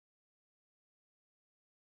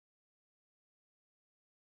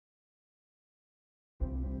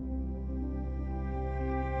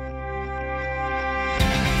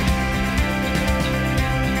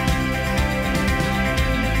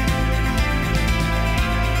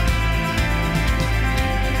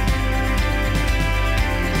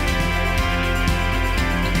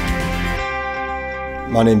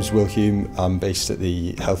My name's Will Hulme. I'm based at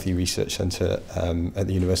the Healthy Research Centre at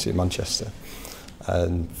the University of Manchester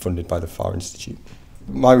and funded by the Farr Institute.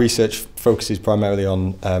 My research focuses primarily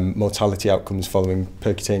on mortality outcomes following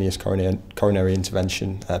percutaneous coronary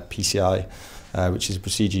intervention, PCI, which is a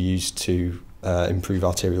procedure used to improve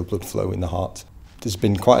arterial blood flow in the heart. There's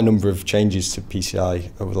been quite a number of changes to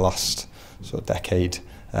PCI over the last sort of decade,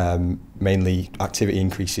 mainly activity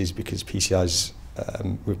increases because PCI's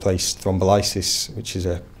replaced thrombolysis, which is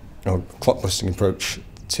a clot-busting approach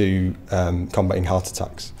to combating heart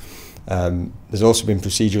attacks. There's also been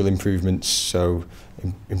procedural improvements, so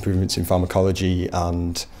improvements in pharmacology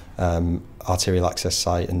and arterial access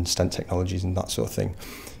site and stent technologies and that sort of thing.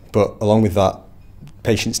 But along with that,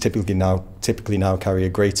 patients typically now carry a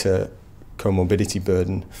greater comorbidity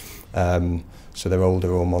burden, so they're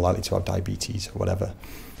older or more likely to have diabetes or whatever.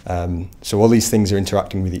 So all these things are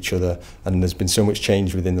interacting with each other, and there's been so much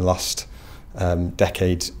change within the last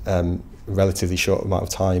decade, relatively short amount of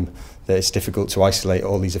time, that it's difficult to isolate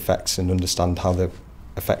all these effects and understand how they're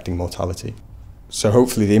affecting mortality. So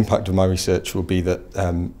hopefully the impact of my research will be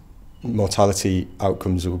that mortality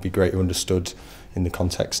outcomes will be greater understood in the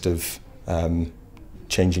context of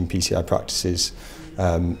changing PCI practices,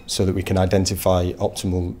 so that we can identify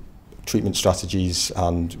optimal treatment strategies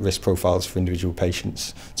and risk profiles for individual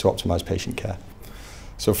patients to optimise patient care.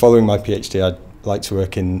 So following my PhD, I'd like to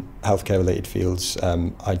work in healthcare related fields,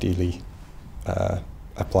 ideally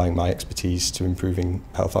applying my expertise to improving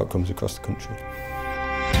health outcomes across the country.